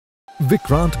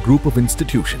Vikrant Group of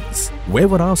Institutions. Where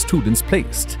were our students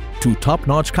placed? Two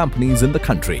top-notch companies in the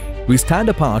country. We stand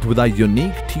apart with our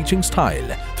unique teaching style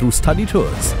through study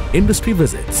tours, industry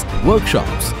visits,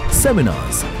 workshops,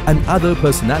 seminars and other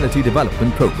personality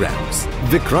development programs.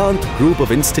 Vikrant Group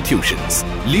of Institutions.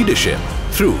 Leadership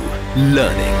through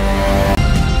learning.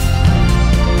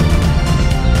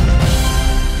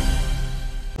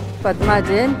 Padma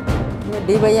Jain,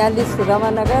 D42 Sudama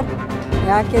नगर।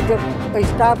 यहाँ के जो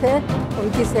staff है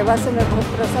उनकी सेवा से मैं बहुत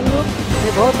प्रसन्न हूँ।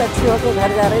 मैं बहुत अच्छी होकर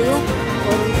घर जा रही हूँ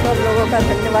और उन सब लोगों का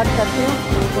धन्यवाद करती हूँ।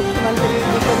 मुख्यमंत्री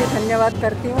जी को भी धन्यवाद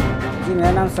करती हूँ। जी,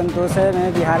 मेरा नाम संतोष है, मैं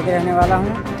बिहार के रहने वाला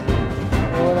हूँ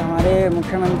और हमारे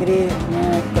मुख्यमंत्री ने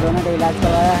कोरोना का इलाज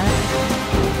करवाया है,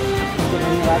 उसको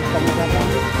धन्यवाद करना चाहता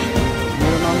हूँ।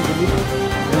 मेरा नाम दिलीप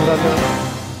है,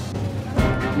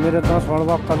 मेरे 10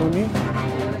 वड़बाग कॉलोनी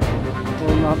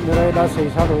और मेरा इलाज सही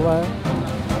साथ हुआ है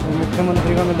और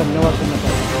मुख्यमंत्री का मैं धन्यवाद करना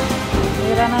चाहता हूँ।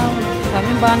 मेरा नाम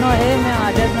समीम बानो है, मैं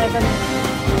आज़ाद नगर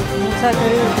मूसा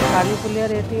खड़ी काली पुलिया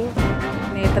रहती हूँ,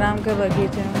 नेत्राम के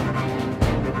बगीचे में।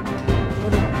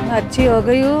 और अच्छी हो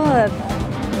गई हूँ और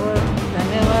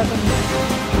धन्यवाद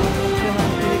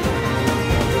मुख्यमंत्री,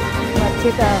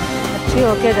 अच्छी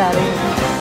होके जा रही हूँ।